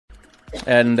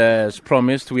And as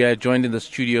promised, we are joined in the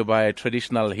studio by a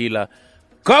traditional healer,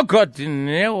 Gogo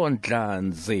Dineo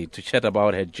Ndlanzi, to chat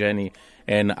about her journey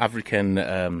in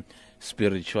African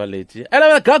spirituality.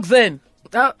 Hello, Gogzen!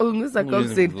 Oh, Mr.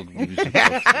 Gogzen.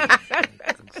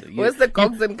 Where's the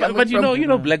Gogzen coming But from? you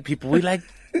know, black people, we like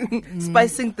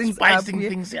spicing things up.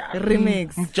 Yeah.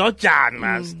 Remix.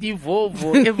 Georgiana, Steve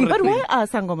Vovo, everything. But why are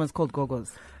sangomas called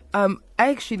gogos?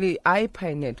 I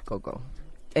pioneered Gogo,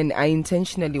 and I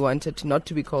intentionally wanted not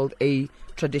to be called a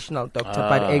traditional doctor,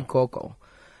 but a Gogo.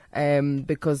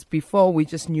 Because before we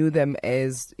just knew them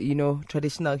as,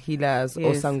 traditional healers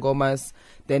or sangomas,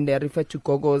 then they're referred to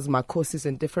gogos, makosis,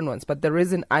 and different ones. But the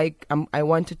reason I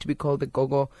wanted to be called the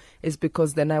Gogo is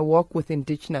because then I walk with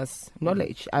indigenous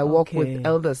knowledge. I walk with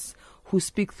elders who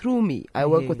speak through me. I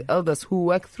work with elders who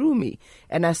work through me.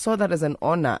 And I saw that as an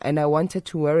honor, and I wanted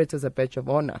to wear it as a badge of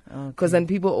honor. Because then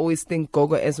people always think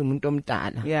Gogo as umuntu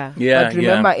omdala. Yeah. But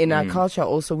remember, in our culture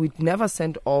also, we'd never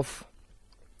send off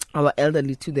our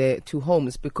elderly to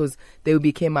homes, because they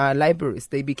became our libraries,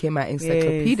 they became our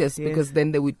encyclopedias, because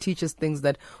then they would teach us things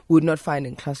that we would not find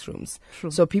in classrooms. True.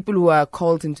 So people who are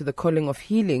called into the calling of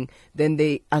healing, then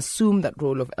they assume that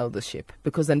role of eldership,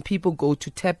 because then people go to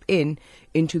tap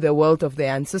into the world of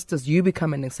their ancestors. You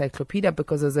become an encyclopedia,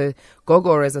 because as a Gogo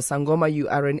or as a Sangoma, you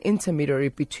are an intermediary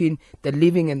between the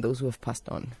living and those who have passed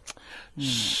on.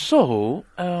 So,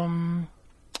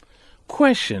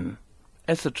 question,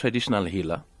 as a traditional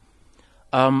healer,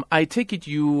 I take it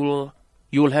you'll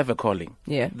have a calling.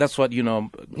 Yeah. That's what,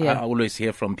 I always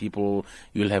hear from people.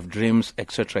 You'll have dreams,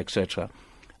 etc., etc.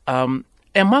 Am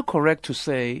I correct to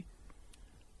say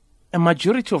a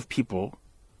majority of people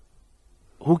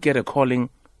who get a calling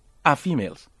are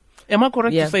females? Am I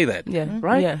correct to say that? Yeah.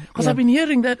 Right? Because I've been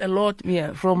hearing that a lot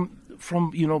Yeah. from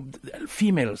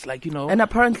females, And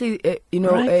apparently,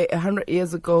 100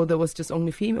 years ago, there was just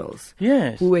only females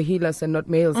who were healers and not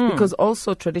males. Because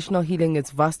also traditional healing is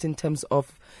vast in terms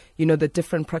of, the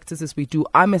different practices we do.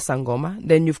 I'm a Sangoma.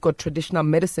 Then you've got traditional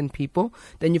medicine people.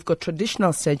 Then you've got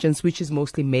traditional surgeons, which is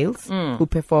mostly males who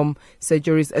perform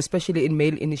surgeries, especially in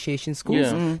male initiation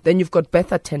schools. Then you've got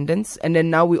birth attendants. And then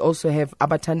now we also have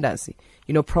abatandasi,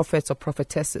 prophets or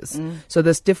prophetesses. So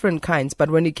there's different kinds.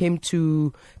 But when it came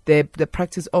to the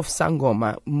practice of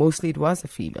Sangoma, mostly it was a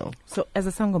female. So as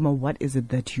a Sangoma, what is it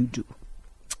that you do?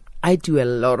 I do a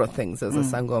lot of things as a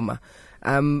Sangoma.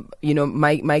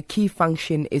 My key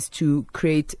function is to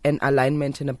create an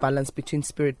alignment and a balance between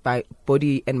spirit,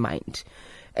 body, and mind.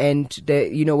 And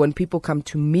when people come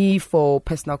to me for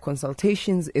personal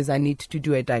consultations, is I need to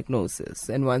do a diagnosis.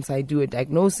 And once I do a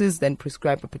diagnosis, then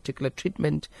prescribe a particular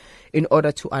treatment in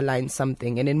order to align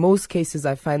something. And in most cases,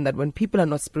 I find that when people are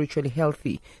not spiritually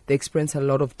healthy, they experience a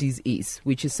lot of disease,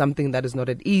 which is something that is not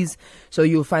at ease. So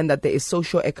you'll find that there is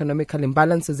socio-economical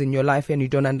imbalances in your life and you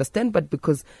don't understand, but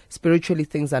because spiritually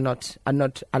things are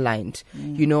not aligned,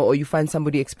 or you find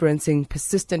somebody experiencing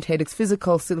persistent headaches,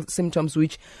 physical symptoms,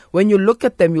 which when you look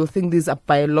at them, you'll think these are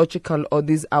biological or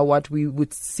these are what we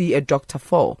would see a doctor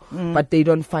for, but they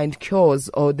don't find cures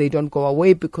or they don't go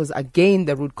away, because again,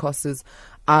 the root causes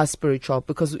are spiritual.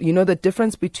 Because the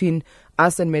difference between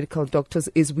us and medical doctors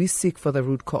is we seek for the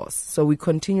root cause. So we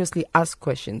continuously ask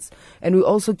questions, and we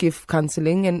also give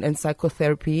counseling and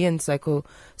psychotherapy and psycho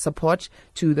support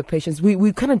to the patients.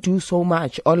 We kind of do so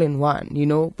much all in one,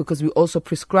 because we also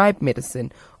prescribe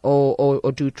medicine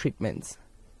or do treatments.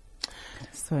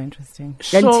 So interesting.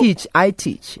 And I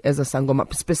teach as a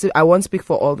Sangoma. I won't speak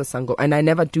for all the Sangoma, and I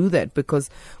never do that because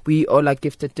we all are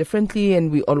gifted differently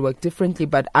and we all work differently.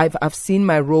 But I've seen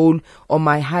my role, or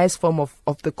my highest form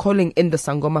of the calling in the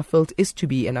Sangoma field is to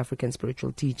be an African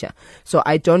spiritual teacher. So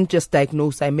I don't just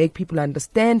diagnose, I make people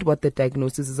understand what the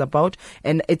diagnosis is about.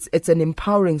 And it's an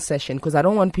empowering session, because I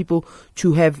don't want people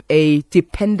to have a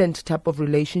dependent type of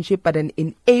relationship, but an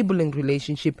enabling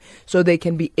relationship, so they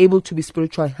can be able to be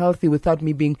spiritually healthy without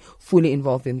me being fully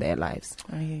involved in their lives.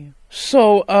 I hear you.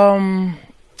 So I'm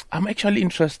actually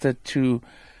interested to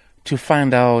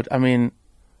find out,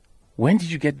 when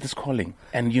did you get this calling?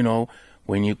 And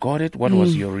when you got it, what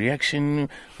was your reaction?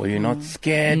 Were you not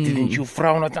scared? Didn't you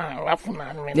frown?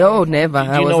 No, never.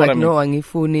 I was like, no,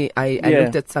 angifuni. I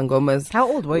looked at Sangomas. How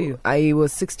old were you? I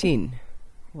was 16.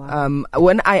 Wow.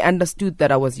 When I understood that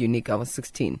I was unique, I was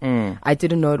 16. I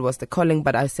didn't know it was the calling,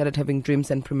 but I started having dreams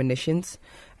and premonitions.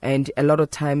 And a lot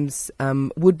of times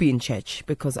would be in church,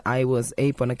 because I was a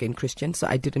born-again Christian, so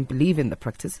I didn't believe in the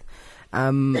practice.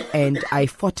 And I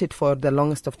fought it for the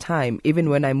longest of time. Even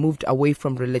when I moved away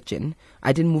from religion,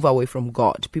 I didn't move away from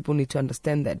God. People need to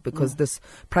understand that, because this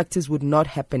practice would not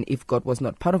happen if God was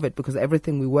not part of it, because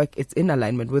everything we work, it's in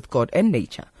alignment with God and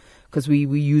nature. because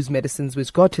we use medicines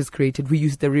which God has created. We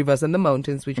use the rivers and the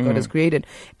mountains which God has created,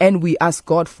 and we ask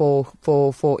God for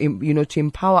to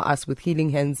empower us with healing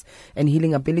hands and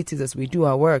healing abilities as we do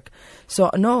our work. So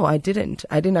no, I didn't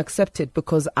accept it,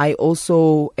 because I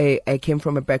also I came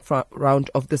from a background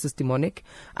of this is demonic.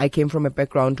 I came from a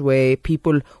background where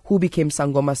people who became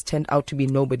sangomas turned out to be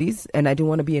nobodies, and I didn't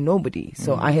want to be a nobody.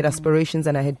 So I had aspirations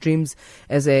and I had dreams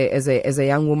as a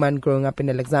young woman growing up in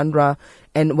Alexandra.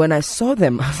 And when I saw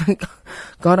them, I was like,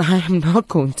 God, I am not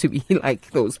going to be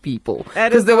like those people.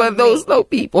 Because there were those low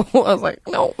people. I was like,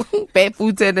 no,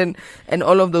 barefooted and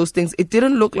all of those things. It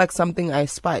didn't look like something I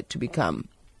aspired to become.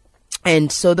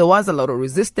 And so there was a lot of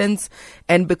resistance,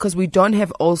 and because we don't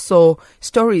have also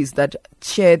stories that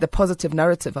share the positive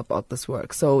narrative about this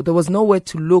work, so there was nowhere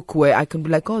to look where I can be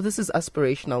like, oh, this is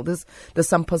aspirational, there's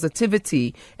some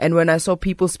positivity. And when I saw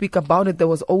people speak about it, there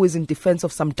was always in defense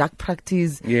of some dark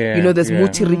practice. There's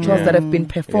muti rituals that have been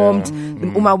performed.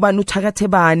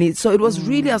 So it was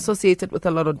really associated with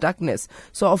a lot of darkness.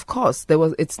 So of course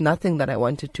it's nothing that I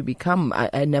wanted to become.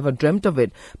 I never dreamt of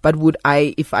it. But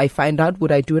if I find out,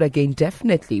 would I do it again?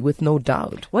 Definitely, with no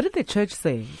doubt. What did the church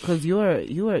say? Because you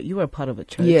were part of a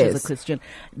church as a Christian.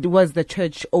 Was the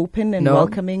church open and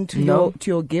welcoming to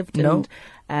your gift? No.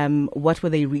 And what were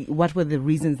the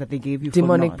reasons that they gave you?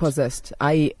 Demonic for not? Possessed.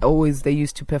 They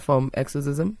used to perform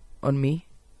exorcism on me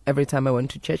every time I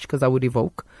went to church, because I would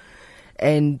evoke.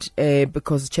 And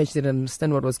because church didn't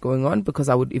understand what was going on, because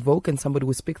I would evoke and somebody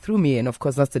would speak through me. And of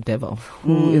course, that's the devil.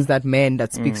 Who is that man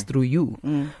that speaks through you?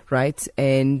 Right?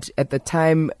 And at the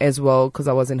time as well, because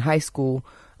I was in high school,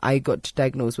 I got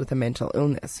diagnosed with a mental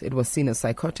illness. It was seen as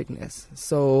psychoticness.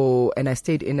 So, and I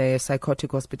stayed in a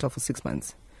psychotic hospital for 6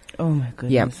 months. Oh my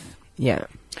goodness. Yeah.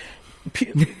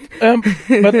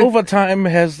 But over time,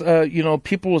 has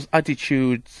people's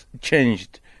attitudes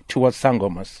changed towards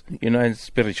sangomas, and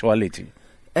spirituality?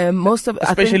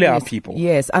 Especially our people.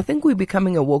 Yes, I think we're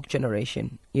becoming a woke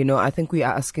generation. I think we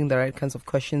are asking the right kinds of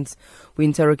questions. We're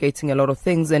interrogating a lot of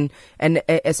things, and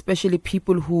especially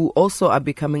people who also are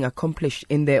becoming accomplished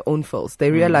in their own fields.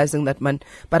 They're realizing that,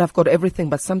 but I've got everything,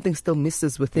 but something still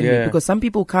misses within me. Because some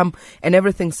people come and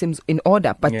everything seems in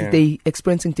order, but they're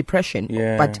experiencing depression.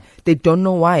 But they don't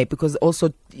know why, because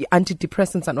also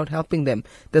antidepressants are not helping them.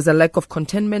 There's a lack of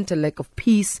contentment, a lack of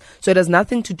peace. So it has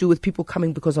nothing to do with people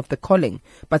coming because of the calling,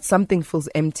 but something feels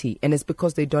empty, and it's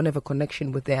because they don't have a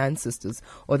connection with their ancestors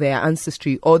or their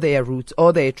ancestry or their roots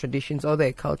or their traditions or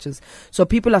their cultures. So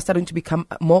people are starting to become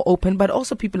more open, but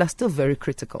also people are still very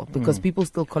critical, because people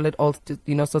still call it all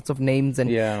sorts of names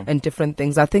and different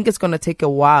things. I think it's going to take a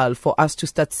while for us to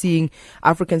start seeing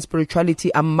African spirituality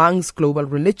amongst global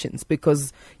religions,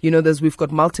 because we've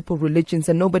got multiple religions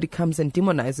and nobody comes and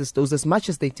demonizes those as much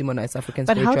as they demonize African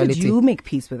spirituality. But how did you make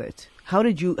peace with it? How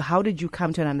did you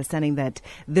come to an understanding that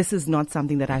this is not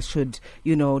something that I should,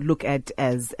 look at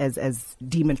as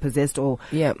demon possessed or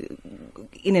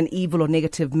in an evil or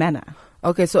negative manner?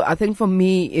 Okay, so I think for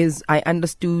me is I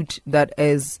understood that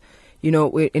as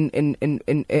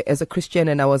as a Christian,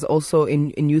 and I was also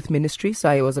in youth ministry, so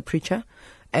I was a preacher,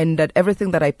 and that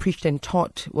everything that I preached and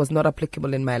taught was not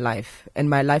applicable in my life, and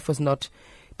my life was not.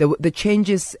 The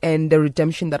changes and the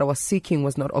redemption that I was seeking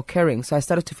was not occurring. So I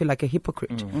started to feel like a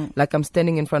hypocrite. Like I'm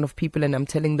standing in front of people and I'm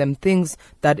telling them things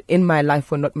that in my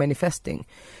life were not manifesting.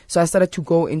 So I started to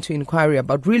go into inquiry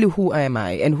about really who am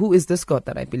I and who is this God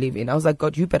that I believe in. I was like,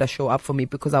 God, you better show up for me,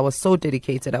 because I was so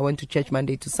dedicated. I went to church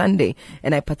Monday to Sunday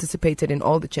and I participated in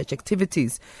all the church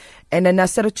activities. And then I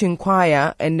started to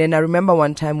inquire. And then I remember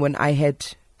one time when I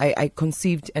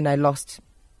conceived and I lost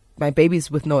my babies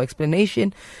with no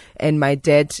explanation, and my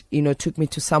dad, took me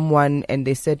to someone, and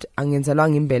they said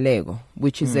 "Angenzelwang imbeleko,"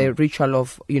 which is a ritual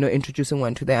of, introducing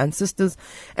one to their ancestors.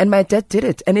 And my dad did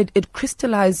it, and it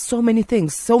crystallized so many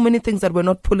things that were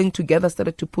not pulling together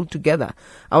started to pull together.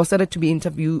 I started to be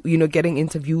getting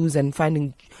interviews and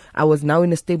finding I was now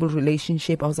in a stable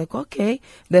relationship. I was like, okay,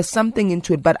 there's something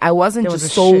into it, but I wasn't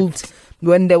just sold. Shift.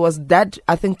 When there was that,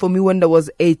 I think for me, when there was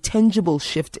a tangible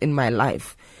shift in my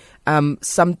life,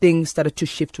 something started to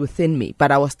shift within me,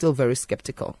 but I was still very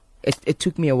skeptical. It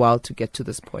took me a while to get to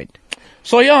this point.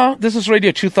 So this is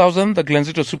Radio 2000, the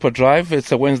Glenzito Super Drive.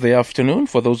 It's a Wednesday afternoon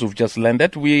for those who've just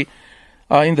landed. We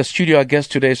are in the studio. Our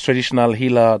guest today is traditional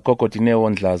healer Gogo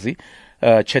Dineo Ndlanzi,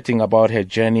 chatting about her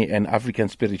journey and African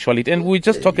spirituality. And we're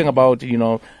just talking about,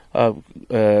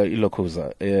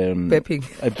 Ilokhuza. Bepping.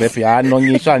 Bepping. No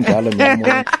ngisho njalo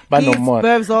mina.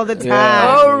 Burps all the time.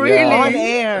 Yeah. Oh, really? On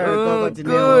air. Oh,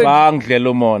 good. Bangidlela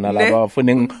umona laba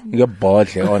bafuna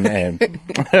ngebhodle on air.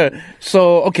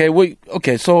 So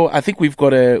I think we've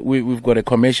got a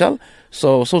commercial.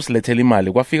 So silethela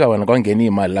imali kwafika wena kwangena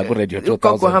imali la ku Radio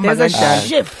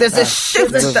 2000. There's a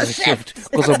shift.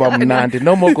 Kuzoba mnandi.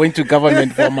 No more going to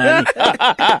government for money.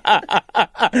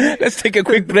 Let's take a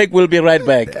quick break. We'll be right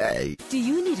back. Do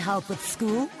you need help with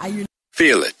school?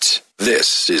 Feel it.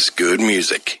 This is good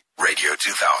music. Radio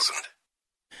 2000.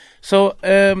 So,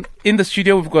 in the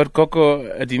studio, we've got Gogo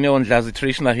Dineo Ndlanzi,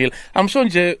 traditional heal. I'm sure,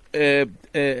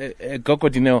 Gogo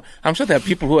Dineo, I'm sure there are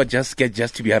people who are just scared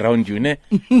just to be around you, ne?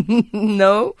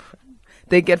 No.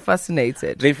 They get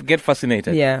fascinated. They get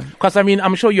fascinated. Yeah. Because, I mean,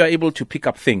 I'm sure you are able to pick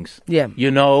up things. Yeah. You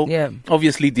know? Yeah.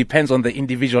 Obviously, it depends on the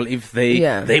individual if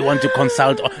they want to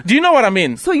consult. Do you know what I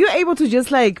mean? So you're able to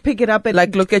just like pick it up and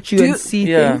like look at you and see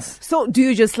things. So do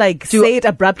you just like say it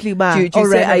abruptly? Do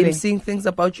you say, I'm seeing things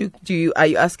about you? Are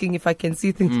you asking if I can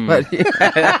see things about you?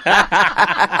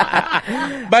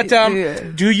 But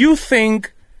do you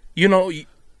think,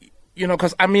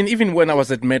 because I mean, even when I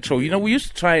was at Metro, we used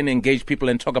to try and engage people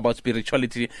and talk about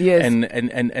spirituality. Yes. And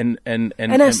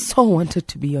I so wanted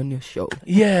to be on your show.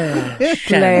 Yeah.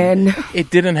 Plan.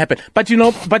 It didn't happen. But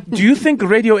do you think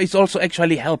radio is also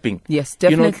actually helping? Yes,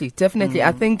 definitely. Definitely.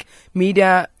 I think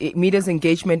media's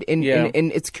engagement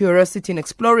in its curiosity in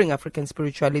exploring African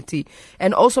spirituality,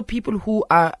 and also people who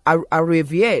are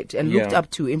revered and looked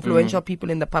up to, influential people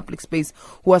in the public space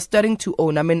who are starting to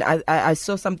own. I mean, I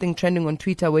saw something trending on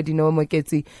Twitter where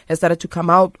Moketsi has started to come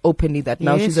out openly that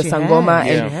now she's a Sangoma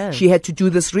and she had to do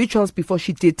these rituals before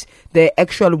she did the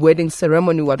actual wedding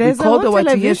ceremony. There's a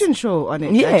television show on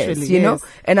it. Yes, actually, you know.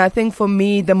 And I think for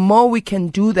me, the more we can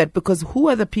do that, because who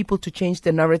are the people to change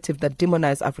the narrative that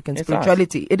demonize African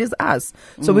spirituality? It is us.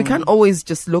 So we can't always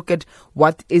just look at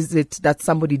what is it that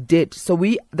somebody did. So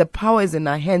the power is in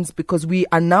our hands because we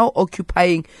are now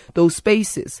occupying those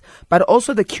spaces. But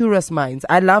also the curious minds.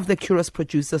 I love the curious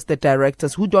producers, the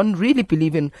directors who don't really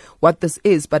believe in what this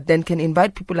is, but then can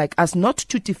invite people like us not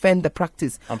to defend the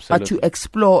practice, but to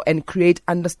explore and create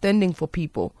understanding for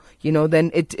people.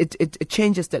 Then it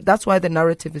changes that. That's why the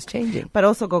narrative is changing. But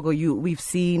also, Gogo, we've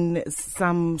seen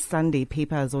some Sunday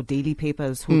papers or daily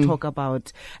papers who talk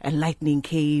about lightning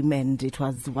came and it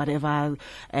was whatever,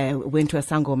 went to a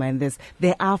Sangoma and this.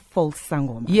 There are false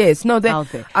Sangomas. Yes, no,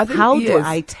 out there. How do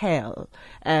I tell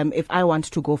if I want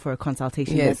to go for a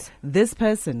consultation that this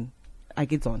person I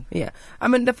get on? Yeah. I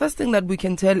mean, the first thing that we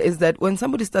can tell is that when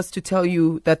somebody starts to tell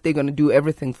you that they're going to do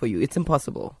everything for you, it's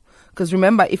impossible. Because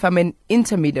remember, if I'm an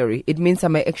intermediary, it means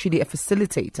I'm actually a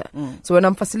facilitator. So when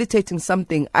I'm facilitating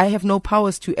something, I have no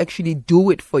powers to actually do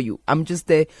it for you. I'm just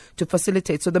there to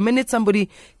facilitate. So the minute somebody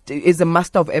is a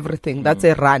master of everything, that's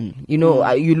a run.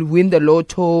 You'll win the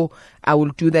lotto, I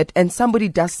will do that. And somebody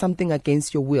does something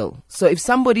against your will. So if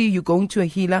you're going to a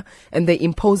healer and they're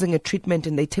imposing a treatment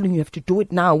and they're telling you have to do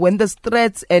it now, when there's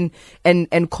threats and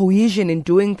cohesion in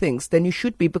doing things, then you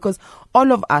should be, because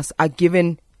all of us are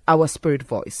given our spirit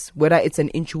voice, whether it's an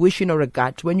intuition or a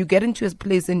gut. When you get into a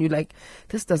place and you're like,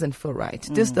 this doesn't feel right,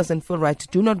 this doesn't feel right,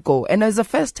 do not go. And as a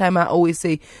first time, I always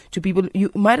say to people, you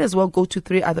might as well go to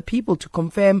 3 other people to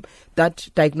confirm that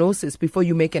diagnosis before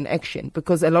you make an action,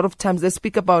 because a lot of times they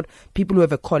speak about people who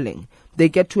have a calling. They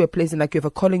get to a place and like, you have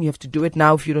a calling, you have to do it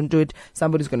now. If you don't do it,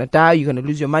 somebody's going to die, you're going to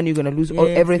lose your money, you're going to lose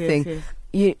everything. Yes.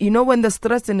 When there's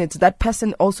stress in it, that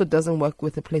person also doesn't work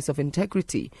with a place of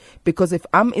integrity. Because if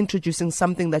I'm introducing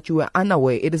something that you were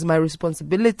unaware, it is my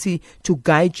responsibility to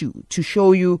guide you, to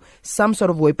show you some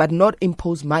sort of way, but not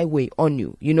impose my way on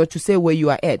you, to say where you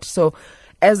are at. So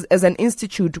as an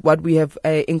institute, what we have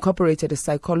incorporated is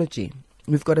psychology.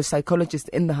 We've got a psychologist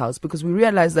in the house because we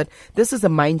realize that this is a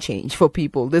mind change for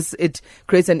people. It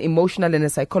creates an emotional and a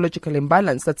psychological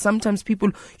imbalance that sometimes people,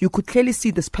 you could clearly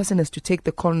see this person has to take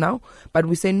the call now, but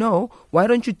we say, no, why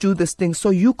don't you do this thing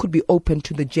so you could be open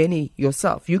to the journey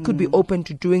yourself? You could be open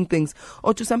to doing things.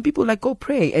 Or to some people, like, go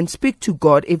pray and speak to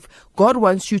God. If God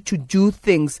wants you to do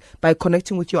things by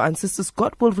connecting with your ancestors,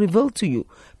 God will reveal to you.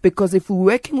 Because if we're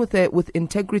working with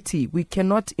integrity, we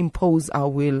cannot impose our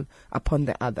will upon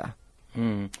the other.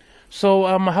 So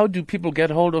how do people get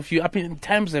hold of you? I mean,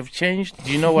 times have changed.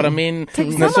 Do you know what I mean?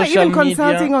 Some are even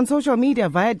consulting on social media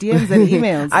via DMs and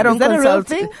emails. I don't is that consult. a real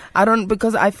thing? I don't,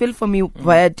 because I feel for me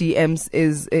via DMs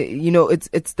is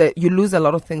it's that you lose a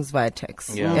lot of things via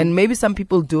text. Yeah. And maybe some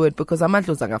people do it because I'm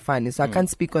not fine, so I can't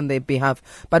speak on their behalf.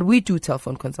 But we do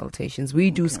telephone consultations.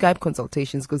 We do Skype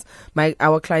consultations because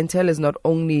our clientele is not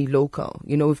only local.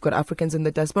 We've got Africans in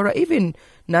the diaspora, even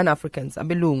non-Africans,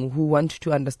 Abelung, who want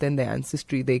to understand their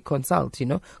ancestry. They consult,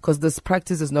 because this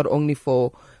practice is not only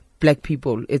for black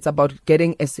people. It's about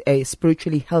getting a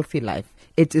spiritually healthy life.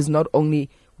 It is not only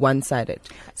one-sided.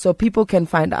 So people can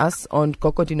find us on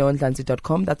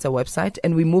gogodineo.ndlanzi.com. That's our website,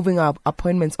 and we're moving our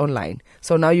appointments online.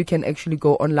 So now you can actually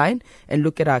go online and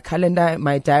look at our calendar,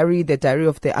 my diary, the diary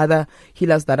of the other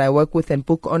healers that I work with, and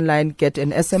book online, get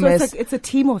an SMS. So it's a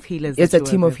team of healers. It's a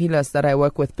team of healers that I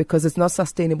work with, because it's not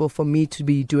sustainable for me to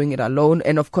be doing it alone.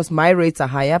 And of course, my rates are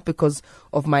higher because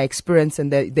of my experience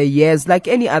and the years, like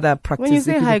any other practice. When you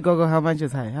say high, Gogo, how much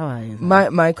is high? How high is it?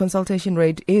 My consultation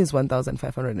rate is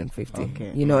 1,550.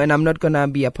 Okay. And I'm not going to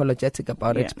be apologetic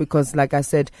about it, because like I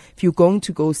said, if you're going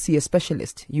to go see a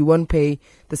specialist, you won't pay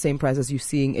the same price as you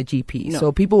seeing a GP. No.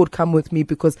 So people would come with me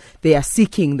because they are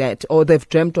seeking that, or they've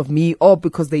dreamt of me, or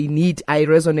because I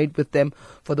resonate with them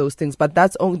for those things. But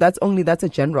that's a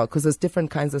general, because there's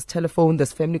different kinds. There's telephone,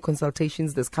 there's family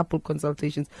consultations, there's couple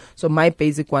consultations. So my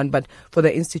basic one, but for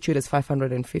the institute is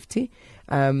 550.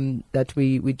 That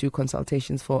we do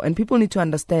consultations for. And people need to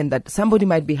understand that somebody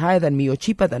might be higher than me or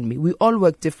cheaper than me. We all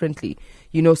work differently.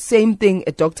 Same thing,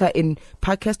 a doctor in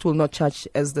Parkhurst will not charge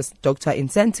as the doctor in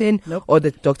Sandton. Nope. Or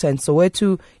the doctor in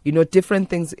Soweto. Different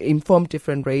things inform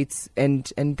different rates,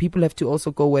 and people have to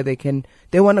also go where they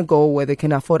want to go where they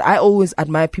can afford. I always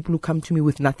admire people who come to me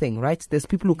with nothing, right? There's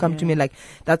people who come to me like,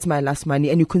 that's my last money,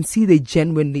 and you can see they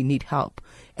genuinely need help.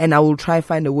 And I will try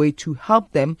find a way to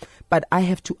help them, but I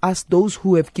have to ask those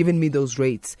who have given me those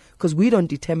rates, because we don't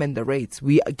determine the rates.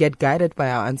 We get guided by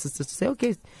our ancestors to say, okay,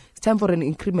 it's time for an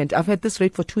increment. I've had this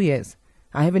rate for 2 years.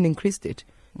 I haven't increased it.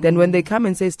 Then when they come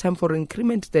and say it's time for an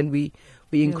increment, then we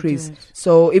increase.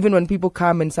 So even when people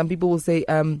come, and some people will say,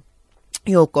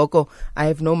 yo, Gogo, I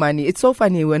have no money. It's so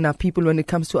funny when it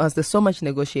comes to us, there's so much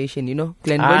negotiation,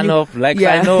 Glenn. I know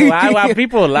our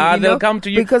people, they'll come to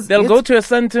you, because they'll go to a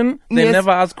sentence, they never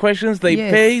ask questions, they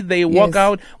pay, they walk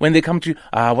out. When they come to you,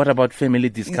 what about family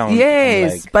discount?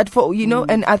 Yes, but for,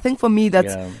 and I think for me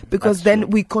that's because that's then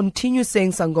we continue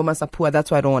saying Sangomas are poor, that's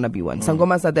why I don't want to be one.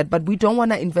 Sangomas are that, but we don't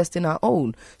want to invest in our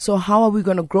own. So how are we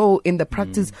going to grow in the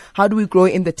practice? How do we grow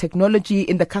in the technology,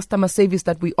 in the customer service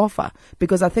that we offer?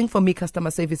 Because I think for me,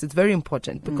 customer service is very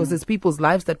important, because it's people's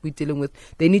lives that we're dealing with.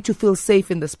 They need to feel safe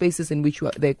in the spaces in which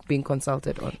they're being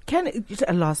consulted on.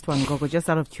 A last one, Gogo, just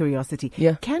out of curiosity.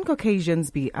 Yeah. Can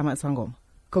Caucasians be Sangoma?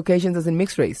 Caucasians as in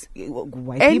mixed race?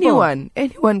 White anyone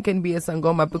can be a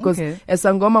Sangoma, because a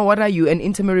Sangoma, what are you? An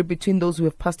intermediary between those who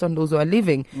have passed on, those who are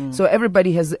living. So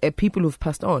everybody has people who've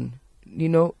passed on.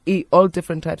 All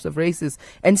different types of races.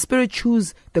 And spirit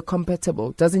choose the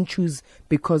compatible, doesn't choose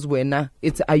because we're not.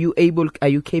 It's, are you able, are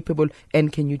you capable,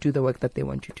 and can you do the work that they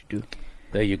want you to do?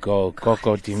 There you go,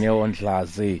 Gogo Dineo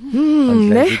Ndlanzi.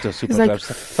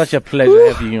 Such a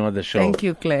pleasure having you on the show. Thank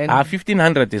you, Glenn.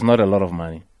 1,500 is not a lot of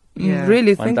money. Yeah.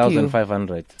 Really, thank you.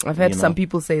 1,500. I've had some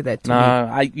people say that to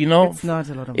me. It's not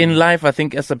a lot of money. In life, I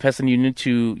think as a person, you need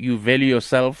to value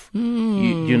yourself,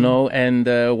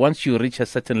 and once you reach a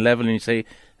certain level and you say,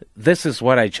 this is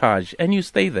what I charge, and you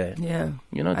stay there. Yeah.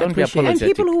 Don't be apologetic. And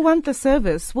people who want the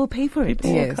service will pay for it.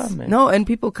 Yes. And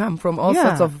people come from all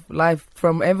sorts of life,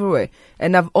 from everywhere.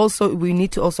 And we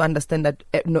need to also understand that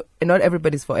not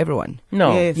everybody's for everyone.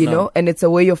 No. Yes. And it's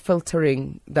a way of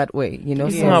filtering that way, So,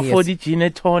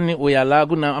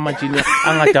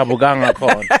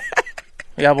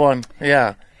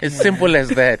 Yeah, it's simple as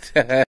that.